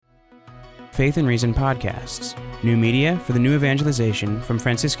Faith and Reason podcasts, new media for the new evangelization from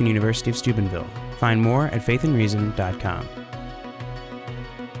Franciscan University of Steubenville. Find more at faithandreason.com.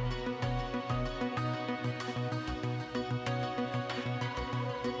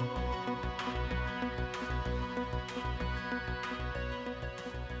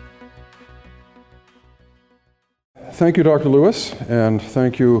 Thank you, Dr. Lewis, and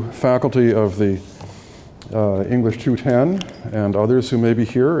thank you, faculty of the English 210 and others who may be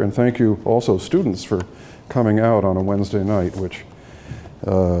here, and thank you also students for coming out on a Wednesday night, which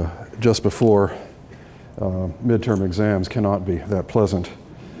just before midterm exams cannot be that pleasant.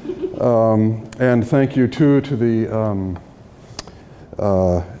 And thank you too to the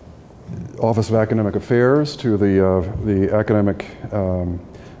Office of Academic Affairs, to the academic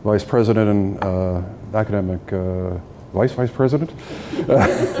vice president and academic vice president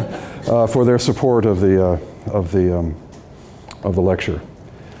for their support of the lecture.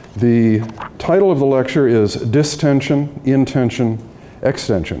 The title of the lecture is Distension, Intention,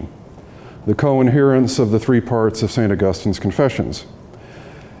 Extension: The Co-Inherence of the Three Parts of St. Augustine's Confessions.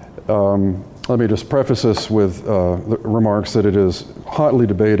 Let me just preface this with the remarks that it is hotly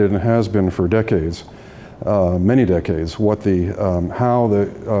debated and has been for decades, many decades, what how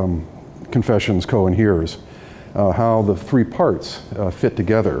the Confessions co-inheres, how the three parts fit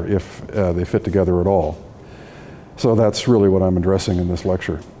together, if they fit together at all. So that's really what I'm addressing in this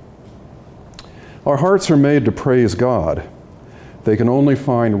lecture. Our hearts are made to praise God. They can only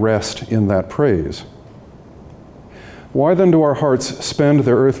find rest in that praise. Why then do our hearts spend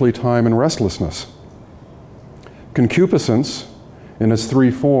their earthly time in restlessness? Concupiscence, in its three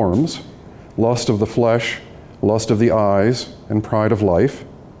forms, lust of the flesh, lust of the eyes, and pride of life.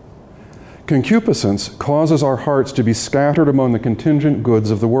 Concupiscence causes our hearts to be scattered among the contingent goods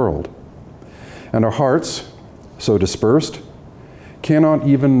of the world, and our hearts, so dispersed, cannot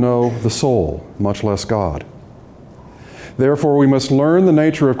even know the soul, much less God. Therefore, we must learn the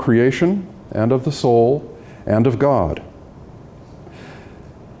nature of creation and of the soul and of God,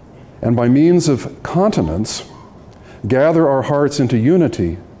 and by means of continence, gather our hearts into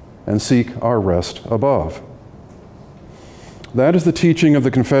unity and seek our rest above. That is the teaching of the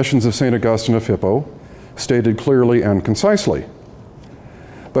Confessions of St. Augustine of Hippo, stated clearly and concisely.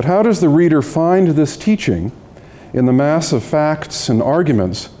 But how does the reader find this teaching in the mass of facts and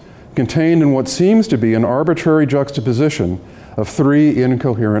arguments contained in what seems to be an arbitrary juxtaposition of three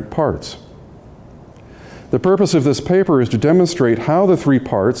incoherent parts? The purpose of this paper is to demonstrate how the three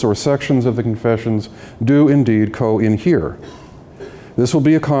parts or sections of the Confessions do indeed co-inhere. This will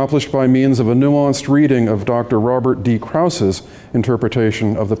be accomplished by means of a nuanced reading of Dr. Robert D. Krause's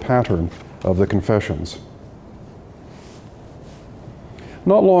interpretation of the pattern of the Confessions.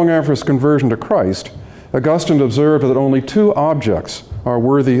 Not long after his conversion to Christ, Augustine observed that only two objects are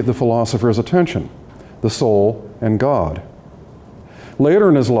worthy the philosopher's attention: the soul and God. Later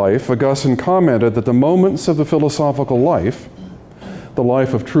in his life, Augustine commented that the moments of the philosophical life, the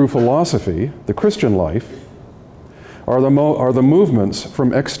life of true philosophy, the Christian life, are the movements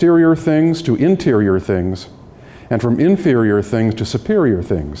from exterior things to interior things, and from inferior things to superior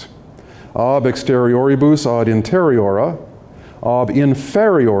things. Ab exterioribus ad interiora, ab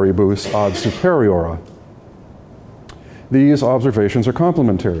inferioribus ad superiora. These observations are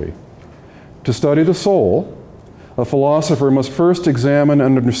complementary. To study the soul, a philosopher must first examine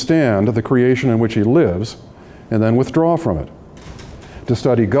and understand the creation in which he lives, and then withdraw from it. To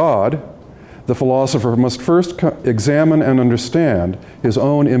study God, the philosopher must first examine and understand his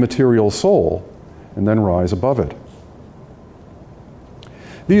own immaterial soul, and then rise above it.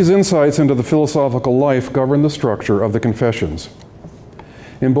 These insights into the philosophical life govern the structure of the Confessions.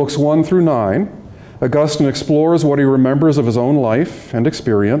 In books 1 through 9, Augustine explores what he remembers of his own life and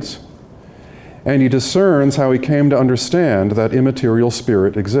experience, and he discerns how he came to understand that immaterial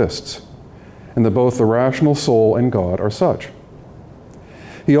spirit exists, and that both the rational soul and God are such.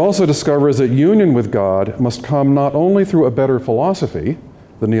 He also discovers that union with God must come not only through a better philosophy,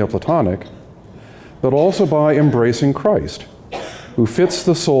 the Neoplatonic, but also by embracing Christ, who fits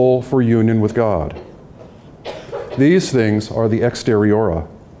the soul for union with God. These things are the exteriora.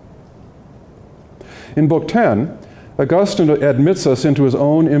 In Book 10, Augustine admits us into his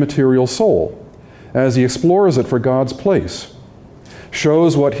own immaterial soul as he explores it for God's place,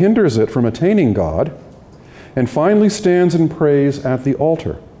 shows what hinders it from attaining God, and finally stands in praise at the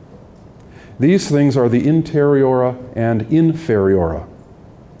altar. These things are the interiora and inferiora.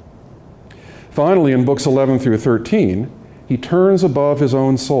 Finally, in books 11 through 13, he turns above his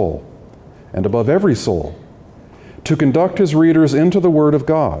own soul, and above every soul, to conduct his readers into the Word of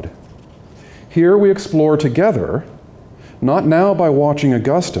God. Here we explore together, not now by watching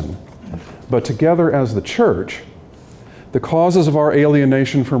Augustine, but together as the Church, the causes of our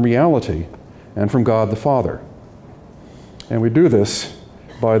alienation from reality and from God the Father. And we do this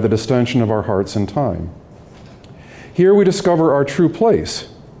by the distension of our hearts in time. Here we discover our true place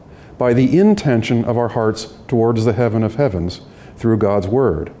by the intention of our hearts towards the heaven of heavens through God's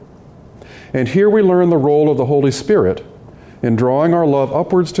Word. And here we learn the role of the Holy Spirit in drawing our love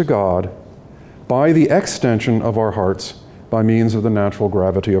upwards to God by the extension of our hearts by means of the natural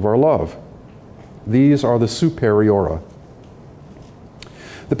gravity of our love. These are the superiora.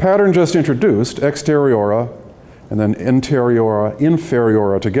 The pattern just introduced, exteriora, and then interiora,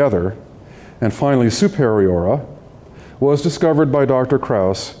 inferiora together, and finally superiora, was discovered by Dr.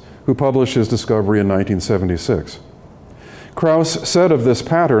 Krauss, who published his discovery in 1976. Krauss said of this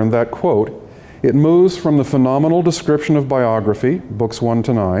pattern that, quote, "It moves from the phenomenal description of biography, books 1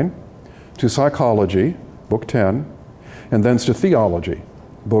 to 9, to psychology, book 10, and thence to theology,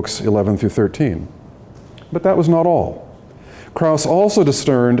 books 11 through 13. But that was not all. Krauss also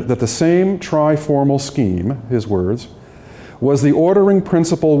discerned that the same triformal scheme, his words, was the ordering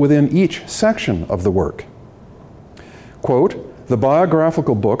principle within each section of the work. Quote, "The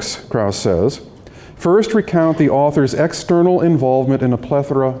biographical books," Krauss says, "first recount the author's external involvement in a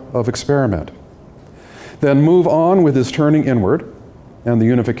plethora of experiment, then move on with his turning inward and the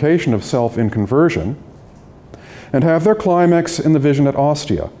unification of self in conversion, and have their climax in the vision at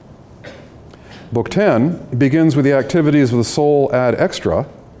Ostia. Book 10 begins with the activities of the soul ad extra,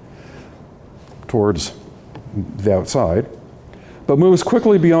 towards the outside, but moves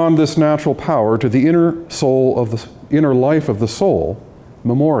quickly beyond this natural power to the inner soul of the inner life of the soul,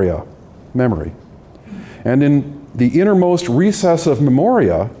 memoria, memory. And in the innermost recess of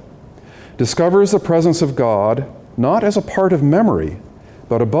memoria, discovers the presence of God not as a part of memory,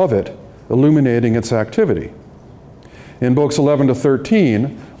 but above it, illuminating its activity. In books 11 to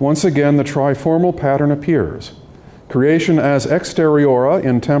 13, once again the triformal pattern appears. Creation as exteriora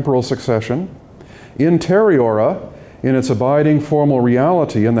in temporal succession, interiora in its abiding formal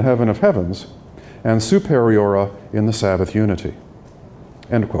reality in the heaven of heavens, and superiora in the Sabbath unity."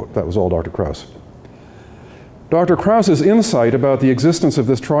 End quote. That was all Dr. Krauss. Dr. Krauss's insight about the existence of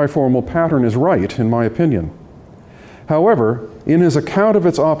this triformal pattern is right, in my opinion. However, in his account of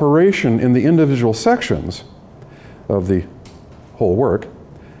its operation in the individual sections of the whole work,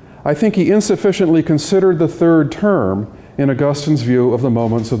 I think he insufficiently considered the third term in Augustine's view of the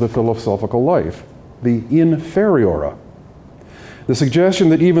moments of the philosophical life, the inferiora. The suggestion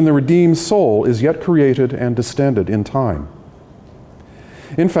that even the redeemed soul is yet created and distended in time.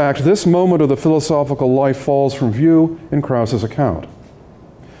 In fact, this moment of the philosophical life falls from view in Krauss's account.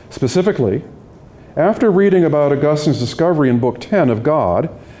 Specifically, after reading about Augustine's discovery in Book 10 of God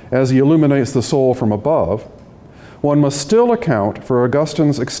as he illuminates the soul from above, one must still account for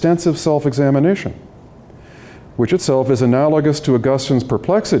Augustine's extensive self-examination, which itself is analogous to Augustine's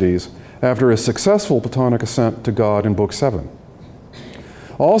perplexities after his successful Platonic ascent to God in Book 7.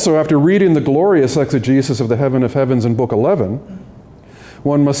 Also, after reading the glorious exegesis of the heaven of heavens in Book 11,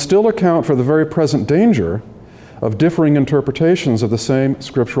 one must still account for the very present danger of differing interpretations of the same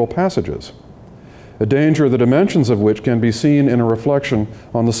scriptural passages, a danger the dimensions of which can be seen in a reflection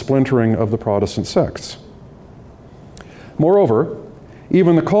on the splintering of the Protestant sects. Moreover,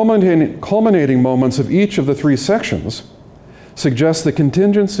 even the culminating moments of each of the three sections suggest the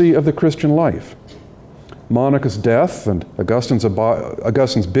contingency of the Christian life. Monica's death and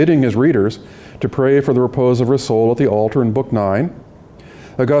Augustine's bidding his readers to pray for the repose of her soul at the altar in Book 9,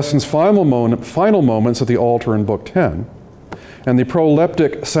 Augustine's final moments at the altar in Book 10, and the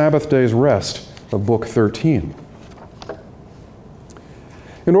proleptic Sabbath day's rest of Book 13.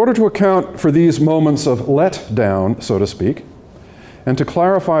 In order to account for these moments of let-down, so to speak, and to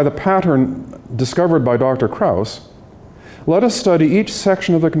clarify the pattern discovered by Dr. Krauss, let us study each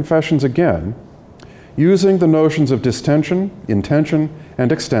section of the Confessions again, using the notions of distension, intention,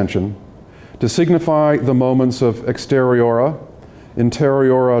 and extension to signify the moments of exteriora,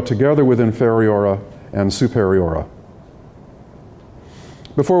 interiora together with inferiora, and superiora.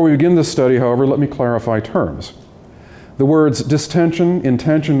 Before we begin this study, however, let me clarify terms. The words distension,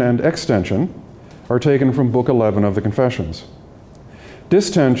 intention, and extension are taken from Book 11 of the Confessions.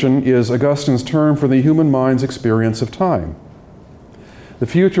 Distension is Augustine's term for the human mind's experience of time. The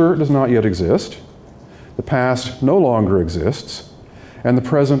future does not yet exist, the past no longer exists, and the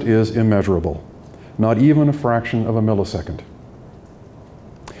present is immeasurable, not even a fraction of a millisecond.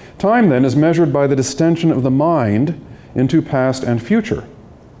 Time, then, is measured by the distension of the mind into past and future.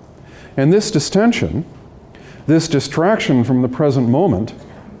 And this distension, this distraction from the present moment,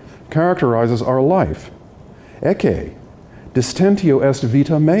 characterizes our life. Ecce, distentio est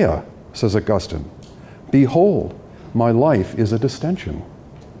vita mea, says Augustine. Behold, my life is a distension.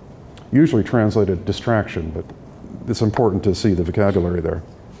 Usually translated distraction, but it's important to see the vocabulary there.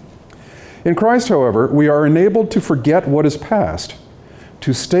 In Christ, however, we are enabled to forget what is past,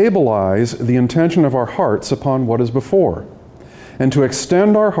 to stabilize the intention of our hearts upon what is before, and to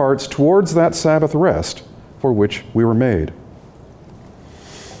extend our hearts towards that Sabbath rest for which we were made.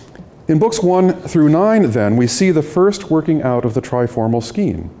 In books 1 through 9, then, we see the first working out of the triformal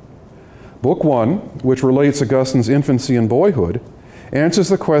scheme. Book 1, which relates Augustine's infancy and boyhood, answers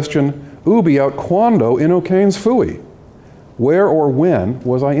the question, ubi aut quando innocens fui? Where or when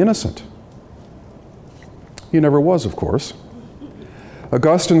was I innocent? He never was, of course.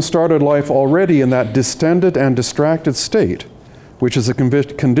 Augustine started life already in that distended and distracted state, which is a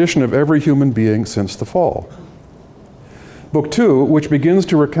condition of every human being since the fall. Book 2, which begins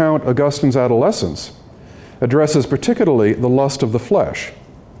to recount Augustine's adolescence, addresses particularly the lust of the flesh.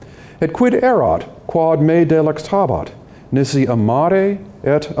 Et quid erat quod me delectabat, nisi amare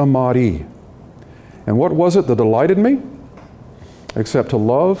et amari. And what was it that delighted me? Except to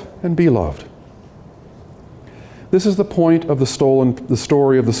love and be loved. This is the point of the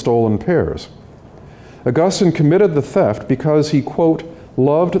story of the stolen pears. Augustine committed the theft because he, quote,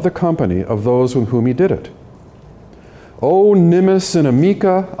 loved the company of those with whom he did it. O nimis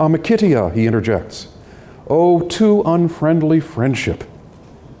inimica amicitia, he interjects. O too unfriendly friendship.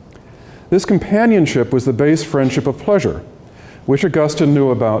 This companionship was the base friendship of pleasure, which Augustine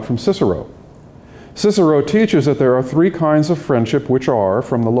knew about from Cicero. Cicero teaches that there are three kinds of friendship which are,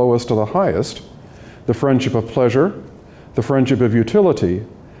 from the lowest to the highest, the friendship of pleasure, the friendship of utility,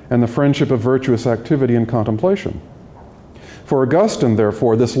 and the friendship of virtuous activity and contemplation. For Augustine,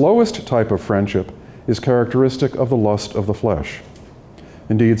 therefore, this lowest type of friendship is characteristic of the lust of the flesh.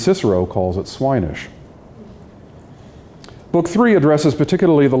 Indeed, Cicero calls it swinish. Book 3 addresses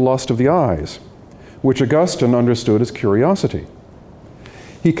particularly the lust of the eyes, which Augustine understood as curiosity.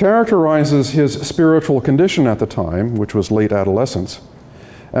 He characterizes his spiritual condition at the time, which was late adolescence,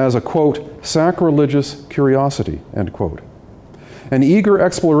 as a, quote, sacrilegious curiosity, end quote. An eager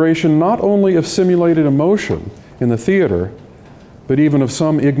exploration not only of simulated emotion in the theater, but even of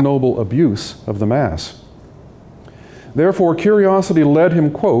some ignoble abuse of the Mass. Therefore, curiosity led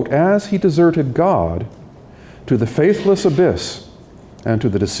him, quote, as he deserted God, to the faithless abyss and to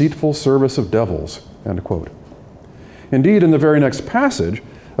the deceitful service of devils, end quote. Indeed, in the very next passage,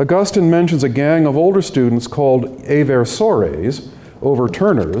 Augustine mentions a gang of older students called eversores,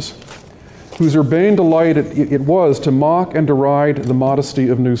 overturners, whose urbane delight it was to mock and deride the modesty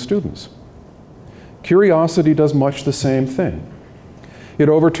of new students. Curiosity does much the same thing. It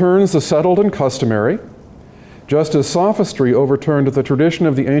overturns the settled and customary, just as sophistry overturned the tradition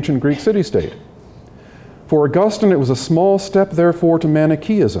of the ancient Greek city-state. For Augustine, it was a small step, therefore, to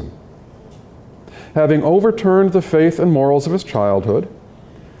Manichaeism. Having overturned the faith and morals of his childhood,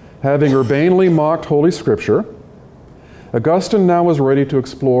 having urbanely mocked Holy Scripture, Augustine now was ready to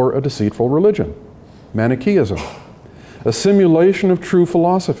explore a deceitful religion, Manichaeism, a simulation of true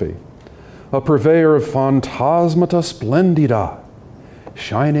philosophy, a purveyor of phantasmata splendida,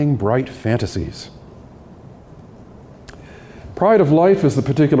 shining bright fantasies. Pride of life is the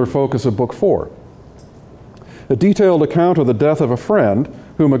particular focus of Book 4. A detailed account of the death of a friend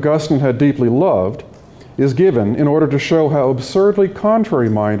whom Augustine had deeply loved is given in order to show how absurdly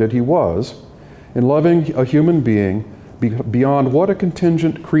contrary-minded he was in loving a human being beyond what a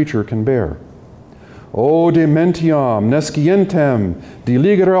contingent creature can bear. O dementiam nescientem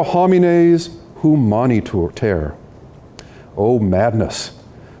diligere homines humanitur. O madness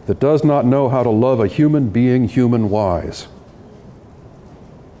that does not know how to love a human being human-wise.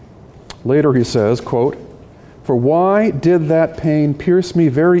 Later he says, quote, for why did that pain pierce me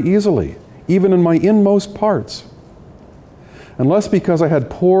very easily, even in my inmost parts? Unless because I had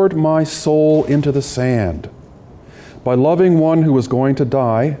poured my soul into the sand, by loving one who was going to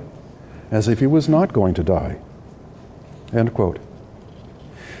die as if he was not going to die. End quote.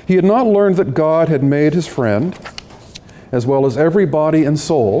 He had not learned that God had made his friend, as well as every body and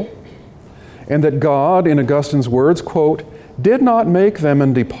soul, and that God, in Augustine's words, quote, did not make them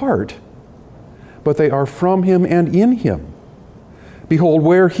and depart, but they are from him and in him. Behold,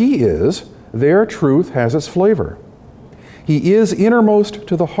 where he is, there truth has its flavor. He is innermost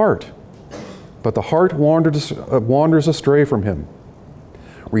to the heart, but the heart wanders astray from him.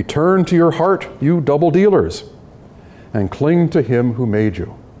 Return to your heart, you double dealers, and cling to him who made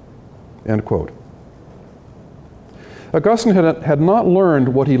you. End quote. Augustine had not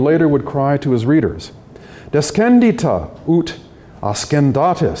learned what he later would cry to his readers, descendita ut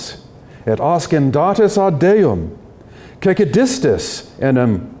ascendatis, et ascendatis ad Deum, Cecidistis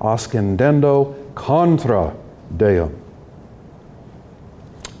enim ascendendo contra Deum.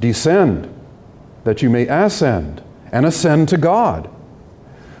 Descend, that you may ascend, and ascend to God.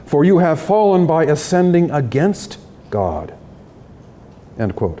 For you have fallen by ascending against God.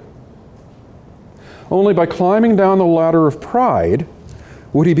 End quote. Only by climbing down the ladder of pride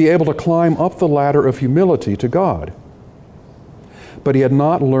would he be able to climb up the ladder of humility to God. But he had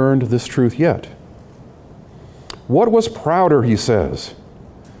not learned this truth yet. What was prouder, he says,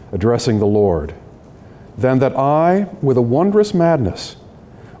 addressing the Lord, than that I, with a wondrous madness,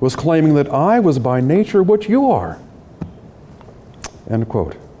 was claiming that I was by nature what you are? End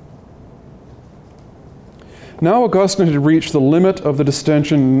quote. Now Augustine had reached the limit of the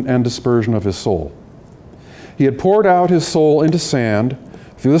distension and dispersion of his soul. He had poured out his soul into sand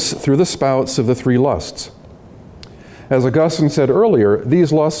through the spouts of the three lusts. As Augustine said earlier,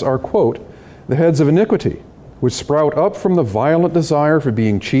 these lusts are, quote, the heads of iniquity, which sprout up from the violent desire for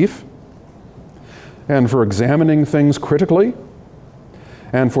being chief, and for examining things critically,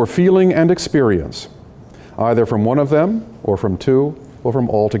 and for feeling and experience, either from one of them, or from two, or from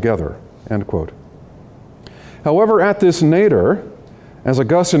all together, end quote. However, at this nadir, as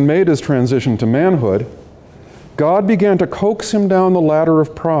Augustine made his transition to manhood, God began to coax him down the ladder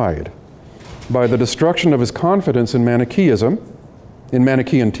of pride by the destruction of his confidence in Manichaeism, in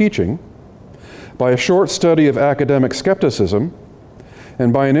Manichaean teaching, by a short study of academic skepticism,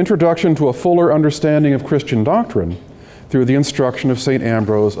 and by an introduction to a fuller understanding of Christian doctrine through the instruction of St.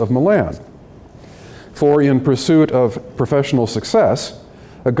 Ambrose of Milan. For in pursuit of professional success,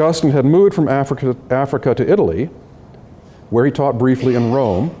 Augustine had moved from Africa to Italy, where he taught briefly in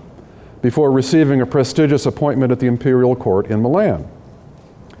Rome, before receiving a prestigious appointment at the imperial court in Milan.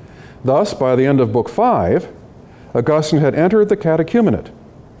 Thus, by the end of Book 5, Augustine had entered the catechumenate,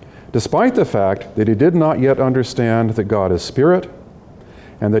 despite the fact that he did not yet understand that God is spirit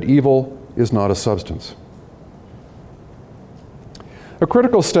and that evil is not a substance. A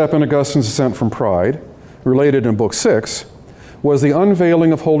critical step in Augustine's ascent from pride, related in Book 6, was the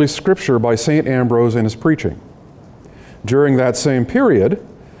unveiling of Holy Scripture by St. Ambrose in his preaching. During that same period,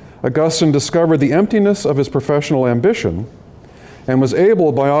 Augustine discovered the emptiness of his professional ambition and was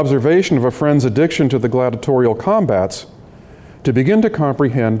able, by observation of a friend's addiction to the gladiatorial combats, to begin to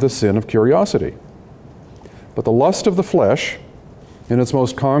comprehend the sin of curiosity. But the lust of the flesh, in its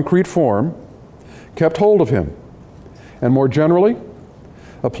most concrete form, kept hold of him, and more generally,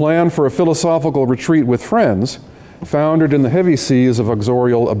 a plan for a philosophical retreat with friends foundered in the heavy seas of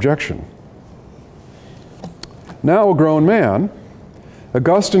uxorial objection. Now a grown man,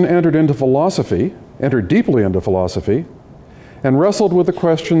 Augustine entered deeply into philosophy, and wrestled with the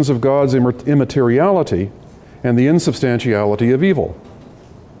questions of God's immateriality and the insubstantiality of evil.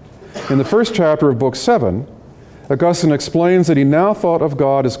 In the first chapter of Book 7, Augustine explains that he now thought of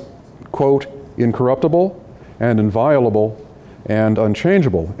God as, quote, incorruptible and inviolable and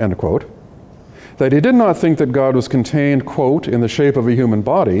unchangeable, end quote, that he did not think that God was contained, quote, in the shape of a human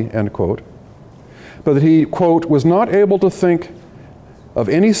body, end quote, but that he, quote, was not able to think of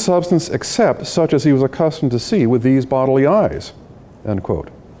any substance except such as he was accustomed to see with these bodily eyes, end quote.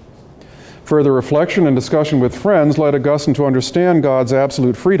 Further reflection and discussion with friends led Augustine to understand God's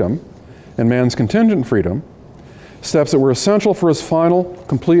absolute freedom and man's contingent freedom, steps that were essential for his final,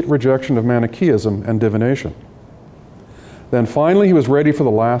 complete rejection of Manichaeism and divination. Then finally, he was ready for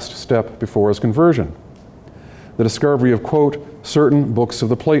the last step before his conversion, the discovery of, quote, certain books of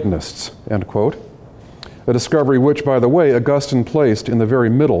the Platonists, end quote, a discovery which, by the way, Augustine placed in the very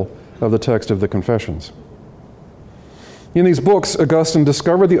middle of the text of the Confessions. In these books, Augustine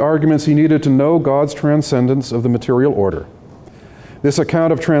discovered the arguments he needed to know God's transcendence of the material order. This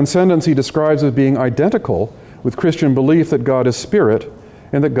account of transcendence he describes as being identical with Christian belief that God is spirit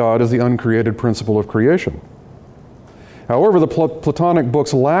and that God is the uncreated principle of creation. However, the Platonic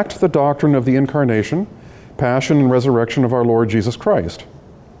books lacked the doctrine of the incarnation, passion, and resurrection of our Lord Jesus Christ.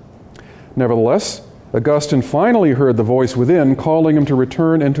 Nevertheless, Augustine finally heard the voice within calling him to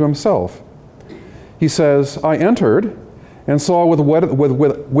return into himself. He says, I entered and saw with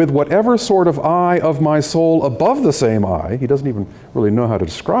whatever sort of eye of my soul above the same eye, he doesn't even really know how to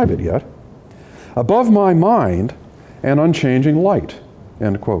describe it yet, above my mind, an unchanging light,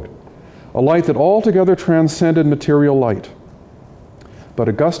 end quote. A light that altogether transcended material light. But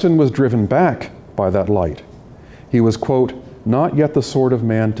Augustine was driven back by that light. He was, quote, not yet the sort of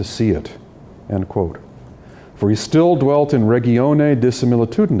man to see it, end quote. For he still dwelt in regione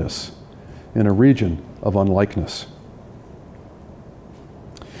dissimilitudinis, in a region of unlikeness.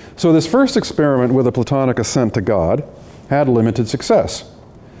 So this first experiment with a Platonic ascent to God had limited success.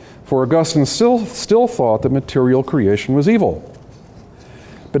 for Augustine still thought that material creation was evil.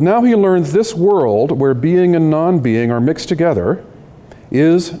 But now he learns this world, where being and non-being are mixed together,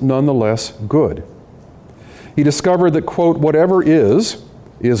 is nonetheless good. He discovered that, quote, whatever is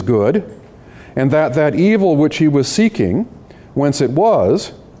good, and that evil which he was seeking, whence it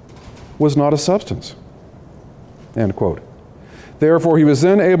was not a substance, end quote. Therefore, he was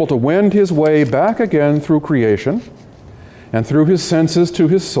then able to wend his way back again through creation, and through his senses to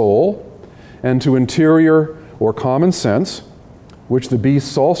his soul, and to interior or common sense, which the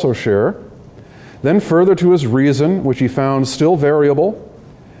beasts also share, then further to his reason, which he found still variable,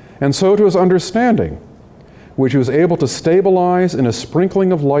 and so to his understanding, which he was able to stabilize in a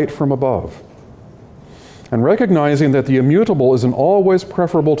sprinkling of light from above. And recognizing that the immutable is always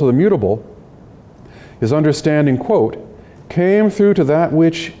preferable to the mutable, his understanding, quote, came through to that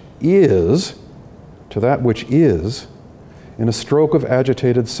which is, in a stroke of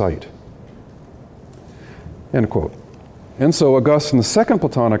agitated sight, end quote. And so Augustine's second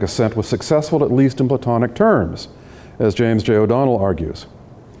Platonic ascent was successful, at least in Platonic terms, as James J. O'Donnell argues.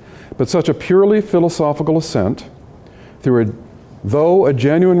 But such a purely philosophical ascent, though a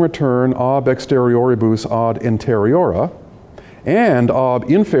genuine return ab exterioribus ad interiora, and ab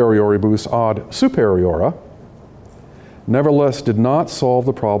inferioribus ad superiora, nevertheless did not solve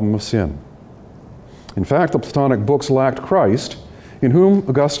the problem of sin. In fact, the Platonic books lacked Christ, in whom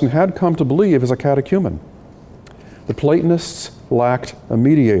Augustine had come to believe as a catechumen. The Platonists lacked a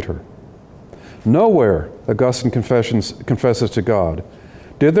mediator. Nowhere, Augustine confesses to God,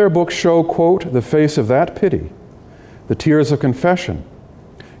 did their books show, quote, the face of that pity, the tears of confession,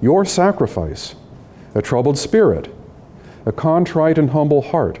 your sacrifice, a troubled spirit, a contrite and humble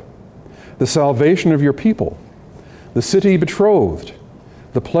heart, the salvation of your people, the city betrothed,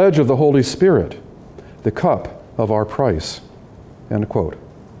 the pledge of the Holy Spirit, the cup of our price, end quote.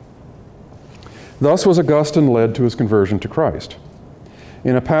 Thus was Augustine led to his conversion to Christ.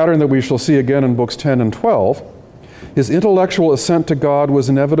 In a pattern that we shall see again in books 10 and 12, his intellectual ascent to God was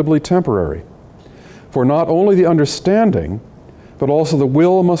inevitably temporary. For not only the understanding, but also the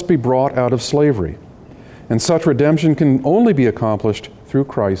will must be brought out of slavery. And such redemption can only be accomplished through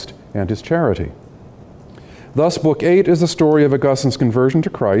Christ and his charity. Thus, Book 8 is the story of Augustine's conversion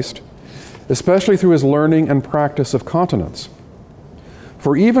to Christ, especially through his learning and practice of continence.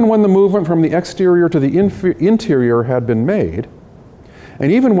 For even when the movement from the exterior to the interior had been made,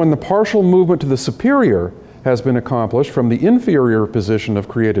 and even when the partial movement to the superior has been accomplished from the inferior position of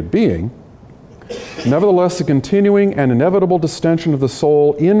created being, nevertheless the continuing and inevitable distension of the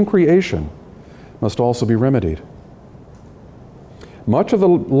soul in creation must also be remedied. Much of the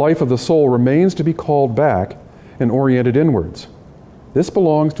life of the soul remains to be called back and oriented inwards. This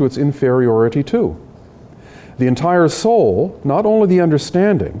belongs to its inferiority too. The entire soul, not only the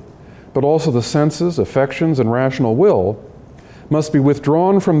understanding, but also the senses, affections, and rational will, must be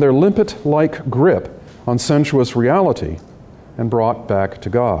withdrawn from their limpet-like grip on sensuous reality and brought back to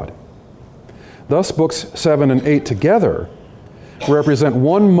God. Thus, books 7 and 8 together represent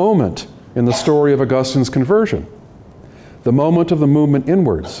one moment in the story of Augustine's conversion, the moment of the movement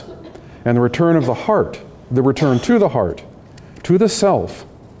inwards, and the return of the heart, the return to the heart, to the self,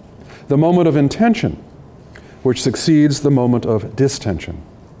 the moment of intention, which succeeds the moment of distension.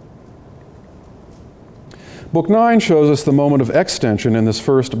 Book 9 shows us the moment of extension in this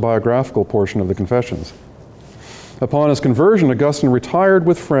first biographical portion of the Confessions. Upon his conversion, Augustine retired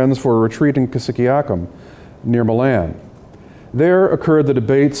with friends for a retreat in Cassiciacum near Milan. There occurred the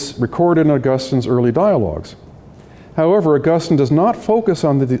debates recorded in Augustine's early dialogues. However, Augustine does not focus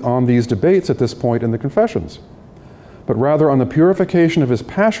on these debates at this point in the Confessions, but rather on the purification of his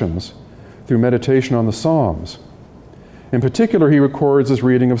passions through meditation on the Psalms. In particular, he records his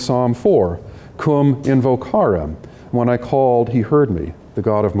reading of Psalm 4, Cum invocarem, when I called, he heard me, the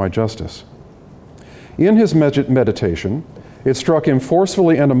God of my justice. In his meditation, it struck him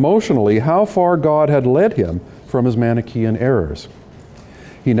forcefully and emotionally how far God had led him from his Manichaean errors.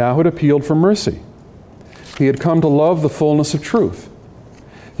 He now had appealed for mercy. He had come to love the fullness of truth.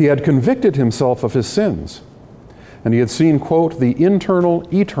 He had convicted himself of his sins. And he had seen, quote, the internal,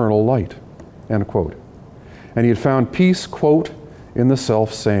 eternal light, end quote. And he had found peace, quote, in the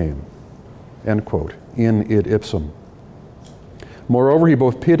self-same, end quote, in id ipsum. Moreover, he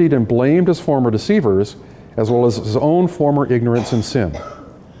both pitied and blamed his former deceivers, as well as his own former ignorance and sin.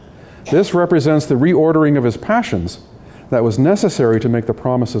 This represents the reordering of his passions that was necessary to make the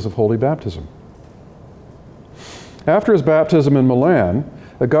promises of holy baptism. After his baptism in Milan,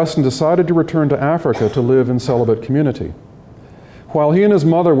 Augustine decided to return to Africa to live in celibate community. While he and his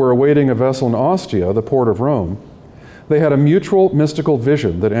mother were awaiting a vessel in Ostia, the port of Rome, They had a mutual mystical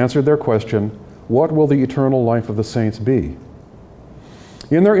vision that answered their question, what will the eternal life of the saints be?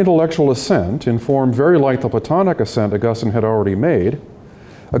 In their intellectual assent, in form very like the Platonic assent Augustine had already made,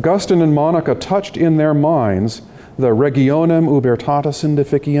 Augustine and Monica touched in their minds the regionem ubertatis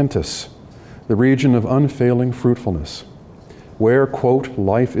indeficientis, the region of unfailing fruitfulness, where, quote,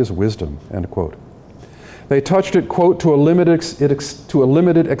 life is wisdom, end quote. They touched it, quote, to a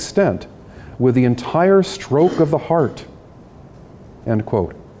limited extent, with the entire stroke of the heart, end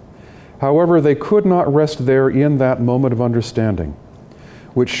quote. However, they could not rest there in that moment of understanding,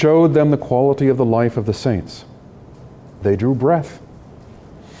 which showed them the quality of the life of the saints. They drew breath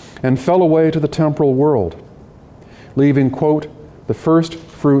and fell away to the temporal world, leaving, quote, the first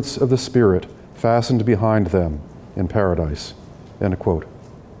fruits of the Spirit fastened behind them in paradise, end quote.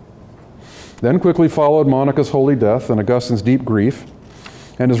 Then quickly followed Monica's holy death and Augustine's deep grief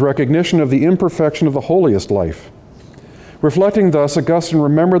and his recognition of the imperfection of the holiest life. Reflecting thus, Augustine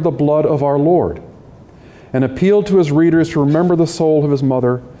remembered the blood of our Lord and appealed to his readers to remember the soul of his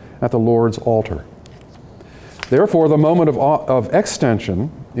mother at the Lord's altar. Therefore, the moment of extension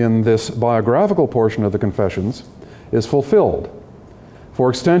in this biographical portion of the Confessions is fulfilled.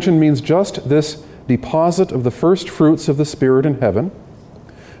 For extension means just this deposit of the first fruits of the Spirit in heaven,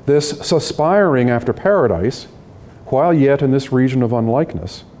 this suspiring after paradise, while yet in this region of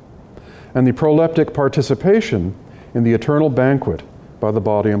unlikeness, and the proleptic participation in the eternal banquet by the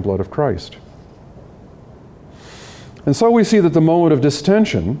body and blood of Christ. And so we see that the moment of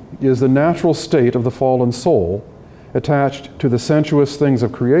distension is the natural state of the fallen soul attached to the sensuous things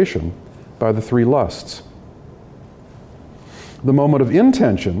of creation by the three lusts. The moment of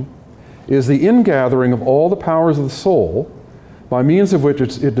intention is the ingathering of all the powers of the soul by means of which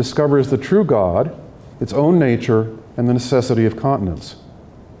it discovers the true God, its own nature, and the necessity of continence.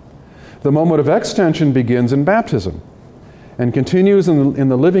 The moment of extension begins in baptism and continues in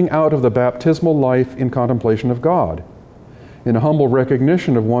the living out of the baptismal life in contemplation of God, in a humble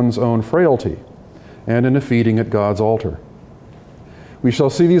recognition of one's own frailty, and in a feeding at God's altar. We shall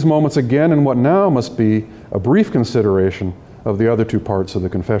see these moments again in what now must be a brief consideration of the other two parts of the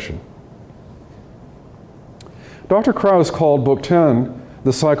confession. Dr. Krauss called Book 10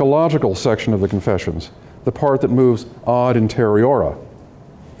 the psychological section of the Confessions, the part that moves ad interiora.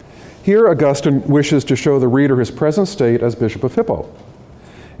 Here, Augustine wishes to show the reader his present state as Bishop of Hippo,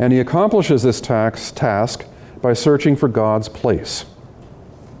 and he accomplishes this task by searching for God's place.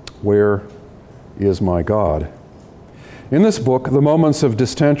 Where is my God? In this book, the moments of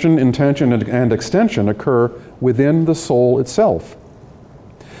distension, intention, and extension occur within the soul itself.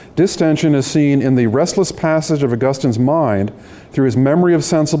 Distension is seen in the restless passage of Augustine's mind through his memory of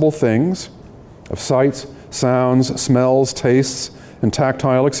sensible things, of sights, sounds, smells, tastes, and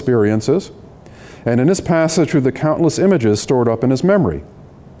tactile experiences, and in his passage through the countless images stored up in his memory.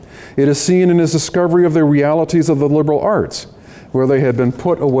 It is seen in his discovery of the realities of the liberal arts, where they had been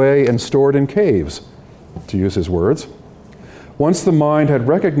put away and stored in caves, to use his words, once the mind had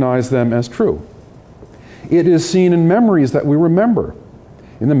recognized them as true. It is seen in memories that we remember,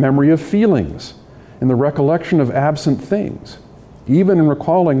 in the memory of feelings, in the recollection of absent things, even in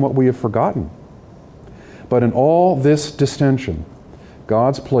recalling what we have forgotten. But in all this distension,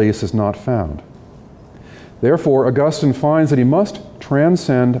 God's place is not found. Therefore, Augustine finds that he must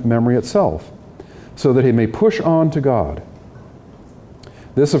transcend memory itself, so that he may push on to God.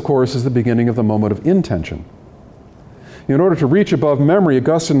 This, of course, is the beginning of the moment of intention. In order to reach above memory,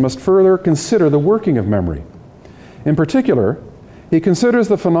 Augustine must further consider the working of memory. In particular, he considers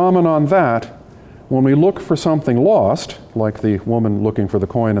the phenomenon that, when we look for something lost, like the woman looking for the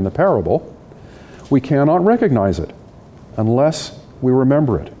coin in the parable, we cannot recognize it unless we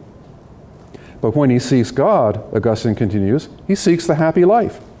remember it. But when he seeks God, Augustine continues, he seeks the happy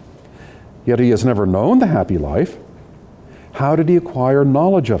life. Yet he has never known the happy life. How did he acquire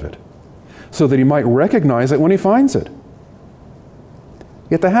knowledge of it? So that he might recognize it when he finds it.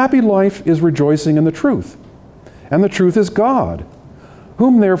 Yet the happy life is rejoicing in the truth, and the truth is God,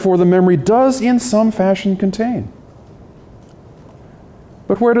 whom therefore the memory does in some fashion contain.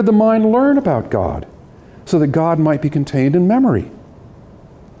 But where did the mind learn about God, so that God might be contained in memory?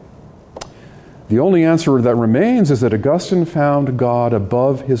 The only answer that remains is that Augustine found God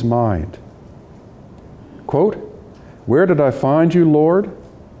above his mind. Quote, "Where did I find you, Lord,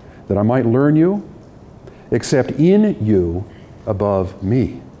 that I might learn you, except in you above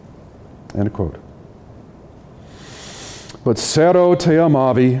me?" End quote. But sero te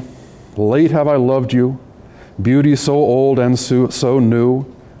amavi, late have I loved you, beauty so old and so new,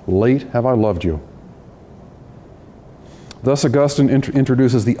 late have I loved you. Thus Augustine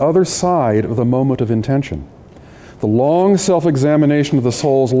introduces the other side of the moment of intention, the long self-examination of the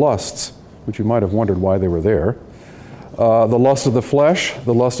soul's lusts, which you might have wondered why they were there, the lust of the flesh,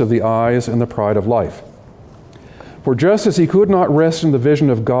 the lust of the eyes, and the pride of life. For just as he could not rest in the vision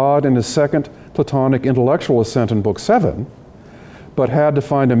of God in his second Platonic intellectual ascent in Book 7, but had to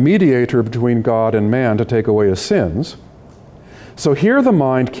find a mediator between God and man to take away his sins, so here the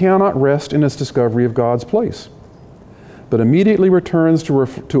mind cannot rest in its discovery of God's place, but immediately returns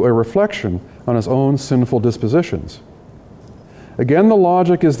to a reflection on its own sinful dispositions. Again, the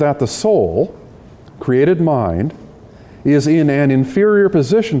logic is that the soul, created mind, is in an inferior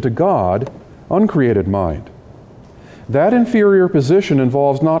position to God, uncreated mind. That inferior position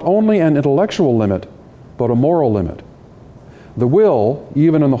involves not only an intellectual limit, but a moral limit. The will,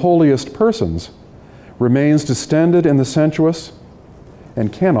 even in the holiest persons, remains distended in the sensuous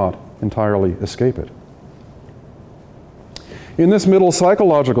and cannot entirely escape it. In this middle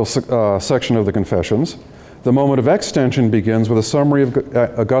psychological section of the Confessions, the moment of extension begins with a summary of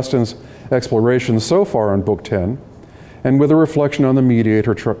Augustine's explorations so far in Book 10, and with a reflection on the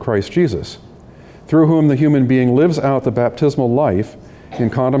mediator, Christ Jesus, through whom the human being lives out the baptismal life in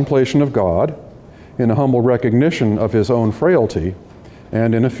contemplation of God, in a humble recognition of his own frailty,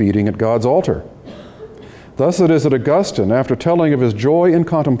 and in a feeding at God's altar. Thus it is that Augustine, after telling of his joy in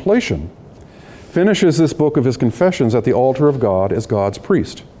contemplation, finishes this book of his Confessions at the altar of God as God's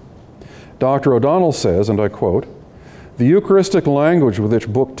priest. Dr. O'Donnell says, and I quote, "The Eucharistic language with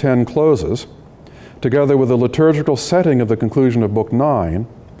which Book 10 closes, together with the liturgical setting of the conclusion of Book 9,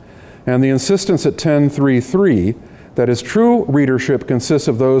 and the insistence at 10.3.3 that his true readership consists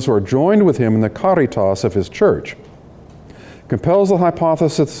of those who are joined with him in the caritas of his church, compels the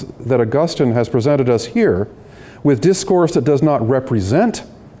hypothesis that Augustine has presented us here with discourse that does not represent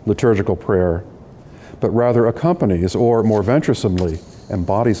liturgical prayer, but rather accompanies, or more venturesomely,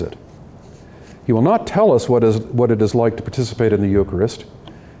 embodies it. He will not tell us what it is like to participate in the Eucharist.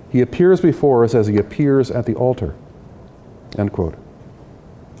 He appears before us as he appears at the altar." End quote.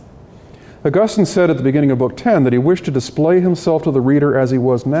 Augustine said at the beginning of Book 10 that he wished to display himself to the reader as he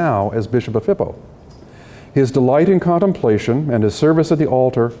was now as Bishop of Hippo. His delight in contemplation and his service at the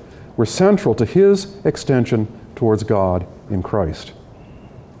altar were central to his extension towards God in Christ.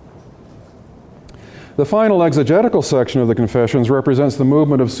 The final exegetical section of the Confessions represents the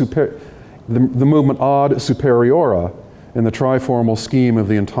movement the movement ad superiora in the triformal scheme of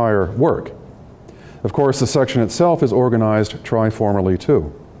the entire work. Of course, the section itself is organized triformally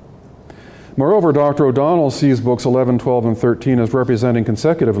too. Moreover, Dr. O'Donnell sees books 11, 12, and 13 as representing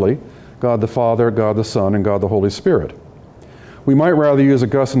consecutively God the Father, God the Son, and God the Holy Spirit. We might rather use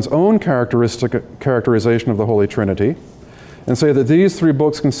Augustine's own characterization of the Holy Trinity and say that these three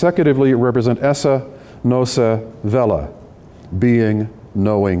books consecutively represent esse, noce, vella, being,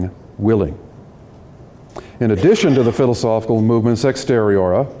 knowing, willing. In addition to the philosophical movements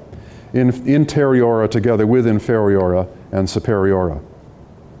exteriora, interiora together with inferiora and superiora.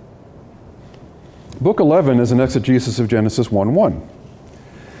 Book 11 is an exegesis of Genesis 1:1.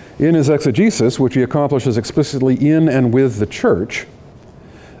 In his exegesis, which he accomplishes explicitly in and with the Church,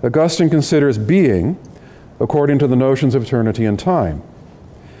 Augustine considers being according to the notions of eternity and time.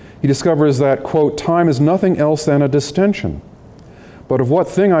 He discovers that, quote, "Time is nothing else than a distension, but of what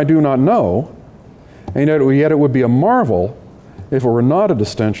thing I do not know, and yet it would be a marvel if it were not a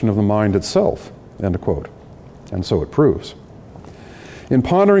distension of the mind itself," end quote. And so it proves. In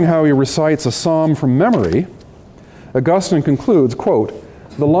pondering how he recites a psalm from memory, Augustine concludes, quote,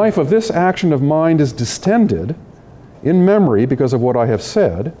 "The life of this action of mind is distended in memory because of what I have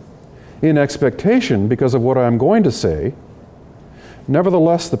said, in expectation because of what I am going to say.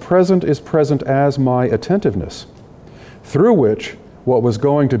 Nevertheless, the present is present as my attentiveness, through which what was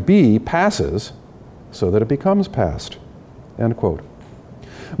going to be passes so that it becomes past," end quote.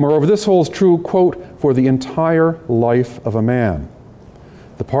 Moreover, this holds true, quote, "for the entire life of a man,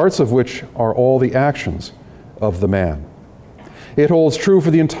 the parts of which are all the actions of the man. It holds true for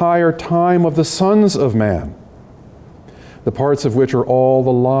the entire time of the sons of man, the parts of which are all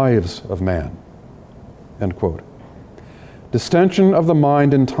the lives of man," end quote. Distension of the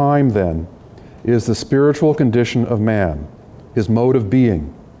mind in time, then, is the spiritual condition of man, his mode of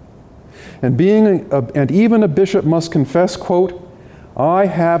being. And even a bishop must confess, quote, "I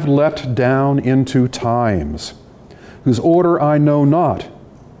have leapt down into times, whose order I know not,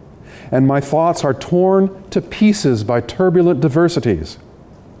 and my thoughts are torn to pieces by turbulent diversities,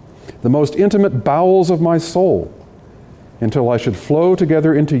 the most intimate bowels of my soul, until I should flow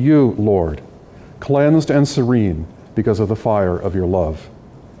together into you, Lord, cleansed and serene because of the fire of your love,"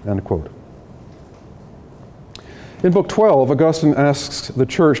 end quote. In Book 12, Augustine asks the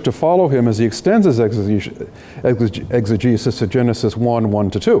church to follow him as he extends his exegesis to Genesis 1,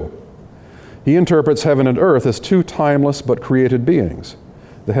 1-2. He interprets heaven and earth as two timeless but created beings,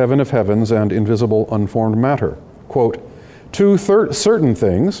 the heaven of heavens and invisible unformed matter. Quote, two certain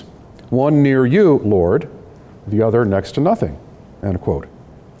things, one near you, Lord, the other next to nothing, end quote.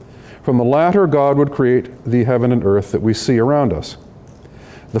 From the latter, God would create the heaven and earth that we see around us.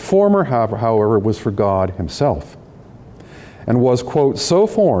 The former, however, was for God himself, and was, quote, so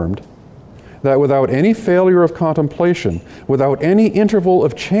formed that without any failure of contemplation, without any interval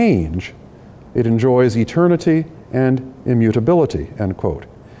of change, it enjoys eternity and immutability, end quote.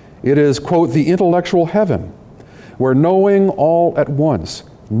 It is, quote, the intellectual heaven, where knowing all at once,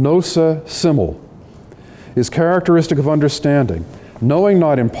 nosa simul, is characteristic of understanding, knowing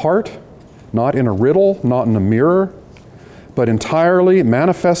not in part, not in a riddle, not in a mirror, but entirely,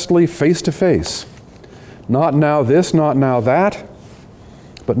 manifestly, face to face. Not now this, not now that,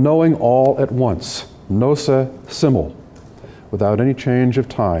 but knowing all at once, nosa simul, without any change of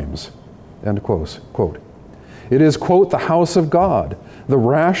times, end quote. It is, quote, the house of God, the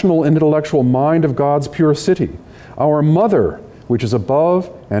rational and intellectual mind of God's pure city, our mother, which is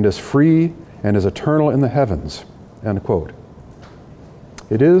above and is free and is eternal in the heavens, end quote.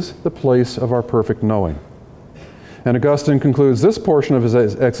 It is the place of our perfect knowing. And Augustine concludes this portion of his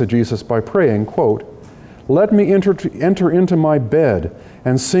exegesis by praying, quote, let me enter into my bed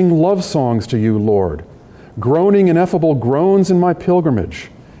and sing love songs to you, Lord, groaning ineffable groans in my pilgrimage,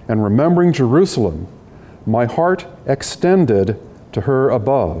 and remembering Jerusalem, my heart extended to her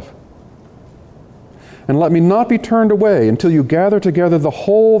above. And let me not be turned away until you gather together the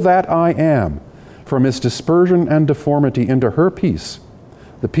whole that I am, from its dispersion and deformity into her peace,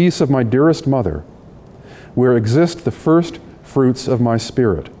 the peace of my dearest mother, where exist the first fruits of my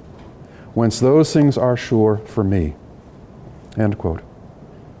spirit, whence those things are sure for me. End quote.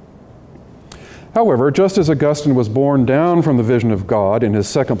 However, just as Augustine was borne down from the vision of God in his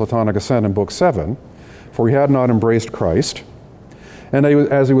second Platonic ascent in Book 7, for he had not embraced Christ, and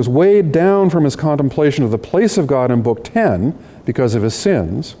as he was weighed down from his contemplation of the place of God in Book 10 because of his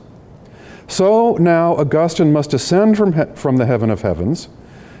sins, so now Augustine must descend from the heaven of heavens,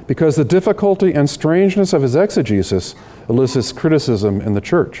 because the difficulty and strangeness of his exegesis elicits criticism in the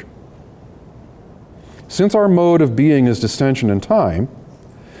church. Since our mode of being is distension in time,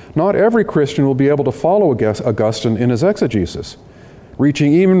 not every Christian will be able to follow Augustine in his exegesis,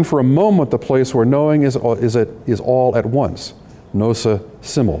 reaching even for a moment the place where knowing is all at once, nosa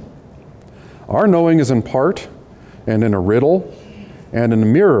simul. Our knowing is in part, and in a riddle, and in a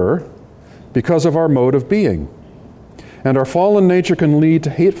mirror, because of our mode of being. And our fallen nature can lead to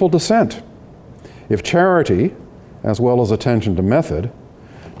hateful dissent if charity, as well as attention to method,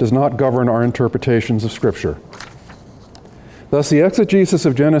 does not govern our interpretations of Scripture. Thus, the exegesis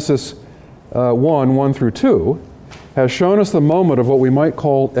of Genesis 1:1-2 has shown us the moment of what we might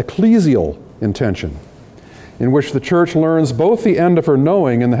call ecclesial intention, in which the church learns both the end of her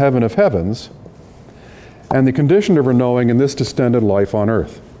knowing in the heaven of heavens and the condition of her knowing in this distended life on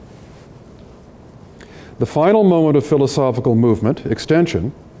earth. The final moment of philosophical movement,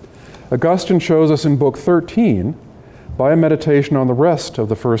 extension, Augustine shows us in Book 13 by a meditation on the rest of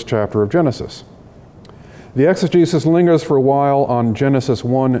the first chapter of Genesis. The exegesis lingers for a while on Genesis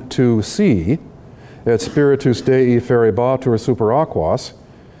 1:2c, et spiritus Dei ferebatur super aquas,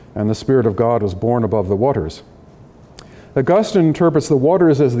 and the Spirit of God was born above the waters. Augustine interprets the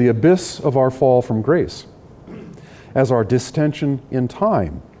waters as the abyss of our fall from grace, as our distension in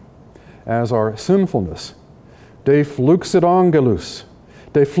time, as our sinfulness. De fluxit angelus,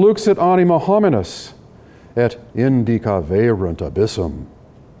 de fluxit anima hominis, et indicaverunt abyssum.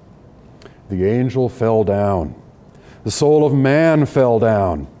 The angel fell down, the soul of man fell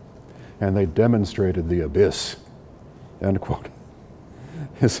down, and they demonstrated the abyss. End quote.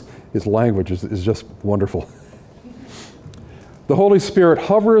 His language is just wonderful. The Holy Spirit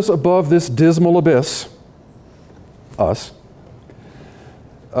hovers above this dismal abyss, us,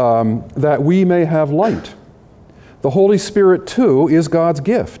 that we may have light. The Holy Spirit, too, is God's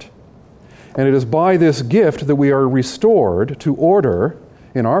gift. And it is by this gift that we are restored to order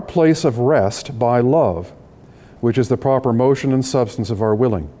in our place of rest by love, which is the proper motion and substance of our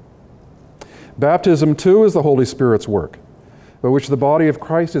willing. Baptism, too, is the Holy Spirit's work, by which the body of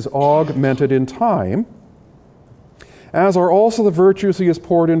Christ is augmented in time, as are also the virtues he has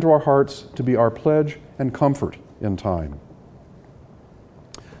poured into our hearts to be our pledge and comfort in time.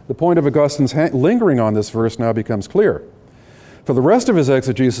 The point of Augustine's lingering on this verse now becomes clear. For the rest of his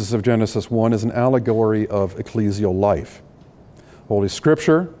exegesis of Genesis 1 is an allegory of ecclesial life. Holy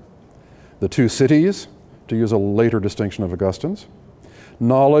Scripture, the two cities, to use a later distinction of Augustine's,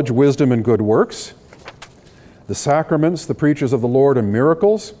 knowledge, wisdom, and good works, the sacraments, the preachers of the Lord, and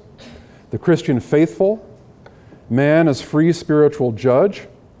miracles, the Christian faithful, man as free spiritual judge,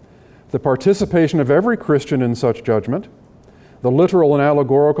 the participation of every Christian in such judgment, the literal and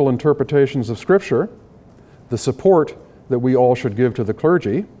allegorical interpretations of Scripture, the support that we all should give to the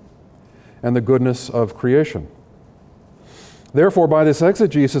clergy, and the goodness of creation. Therefore, by this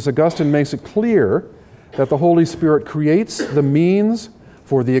exegesis, Augustine makes it clear that the Holy Spirit creates the means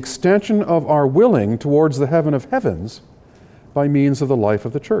for the extension of our willing towards the heaven of heavens by means of the life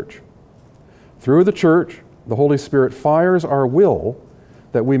of the church. Through the church, the Holy Spirit fires our will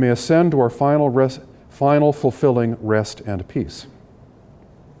that we may ascend to our final fulfilling rest and peace.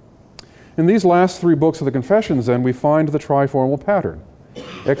 In these last three books of the Confessions, then, we find the triformal pattern: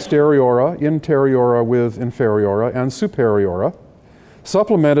 exteriora, interiora with inferiora, and superiora,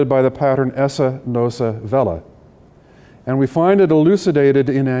 supplemented by the pattern esse, nose, vella. And we find it elucidated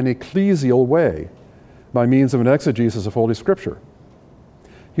in an ecclesial way by means of an exegesis of Holy Scripture.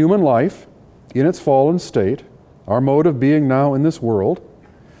 Human life, in its fallen state, our mode of being now in this world,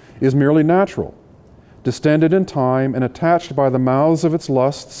 is merely natural, distended in time and attached by the mouths of its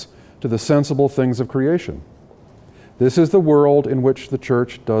lusts to the sensible things of creation. This is the world in which the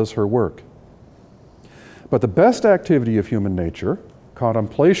church does her work. But the best activity of human nature,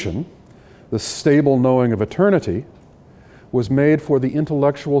 contemplation, the stable knowing of eternity, was made for the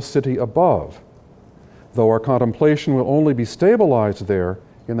intellectual city above, though our contemplation will only be stabilized there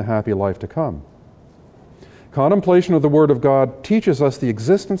in the happy life to come. Contemplation of the Word of God teaches us the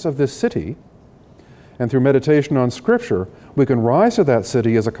existence of this city, and through meditation on Scripture, we can rise to that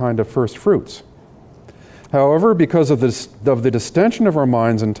city as a kind of first fruits. However, because of the distension of our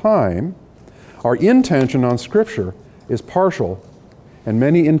minds in time, our intention on Scripture is partial, and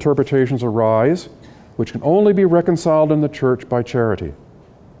many interpretations arise which can only be reconciled in the church by charity.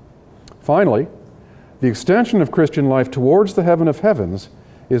 Finally, the extension of Christian life towards the heaven of heavens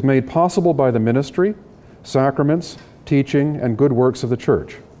is made possible by the ministry, sacraments, teaching, and good works of the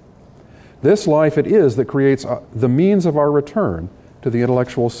church. This life it is that creates the means of our return to the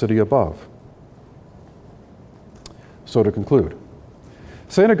intellectual city above. So to conclude,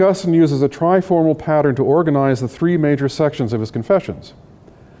 St. Augustine uses a triformal pattern to organize the three major sections of his Confessions.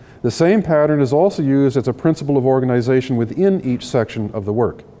 The same pattern is also used as a principle of organization within each section of the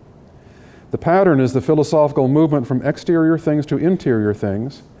work. The pattern is the philosophical movement from exterior things to interior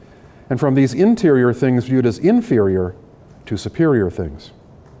things, and from these interior things viewed as inferior to superior things.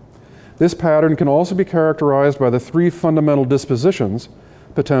 This pattern can also be characterized by the three fundamental dispositions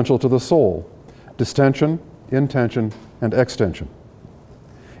potential to the soul: distension, intention, and extension.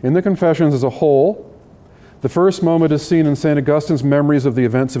 In the Confessions as a whole, the first moment is seen in St. Augustine's memories of the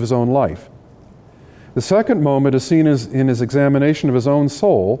events of his own life. The second moment is seen in his examination of his own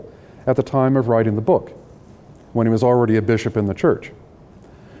soul at the time of writing the book, when he was already a bishop in the church.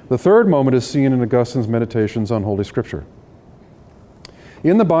 The third moment is seen in Augustine's meditations on Holy Scripture.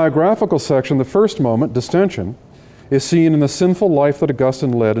 In the biographical section, the first moment, distension, is seen in the sinful life that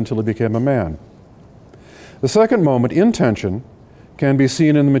Augustine led until he became a man. The second moment, intention, can be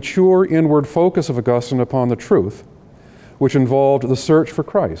seen in the mature inward focus of Augustine upon the truth, which involved the search for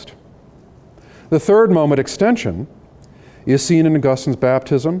Christ. The third moment, extension, is seen in Augustine's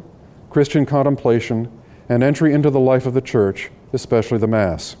baptism, Christian contemplation, and entry into the life of the church, especially the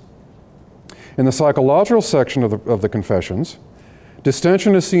Mass. In the psychological section of the Confessions,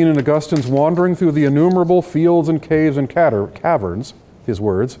 distension is seen in Augustine's wandering through the innumerable fields and caves and caverns, his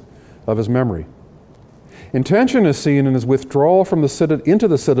words, of his memory. Intention is seen in his withdrawal from into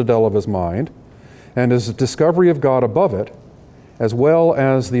the citadel of his mind and his discovery of God above it, as well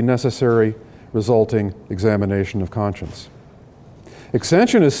as the necessary resulting examination of conscience.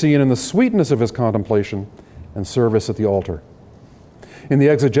 Extension is seen in the sweetness of his contemplation and service at the altar. In the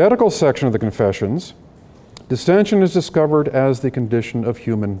exegetical section of the Confessions, distension is discovered as the condition of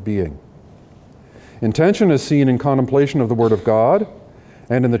human being. Intention is seen in contemplation of the Word of God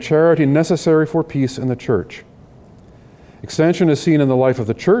and in the charity necessary for peace in the church. Extension is seen in the life of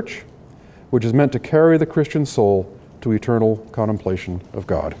the church, which is meant to carry the Christian soul to eternal contemplation of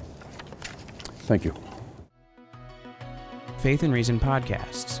God. Thank you. Faith and Reason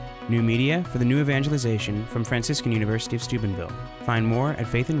Podcasts, new media for the new evangelization from Franciscan University of Steubenville. Find more at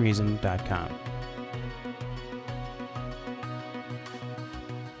faithandreason.com.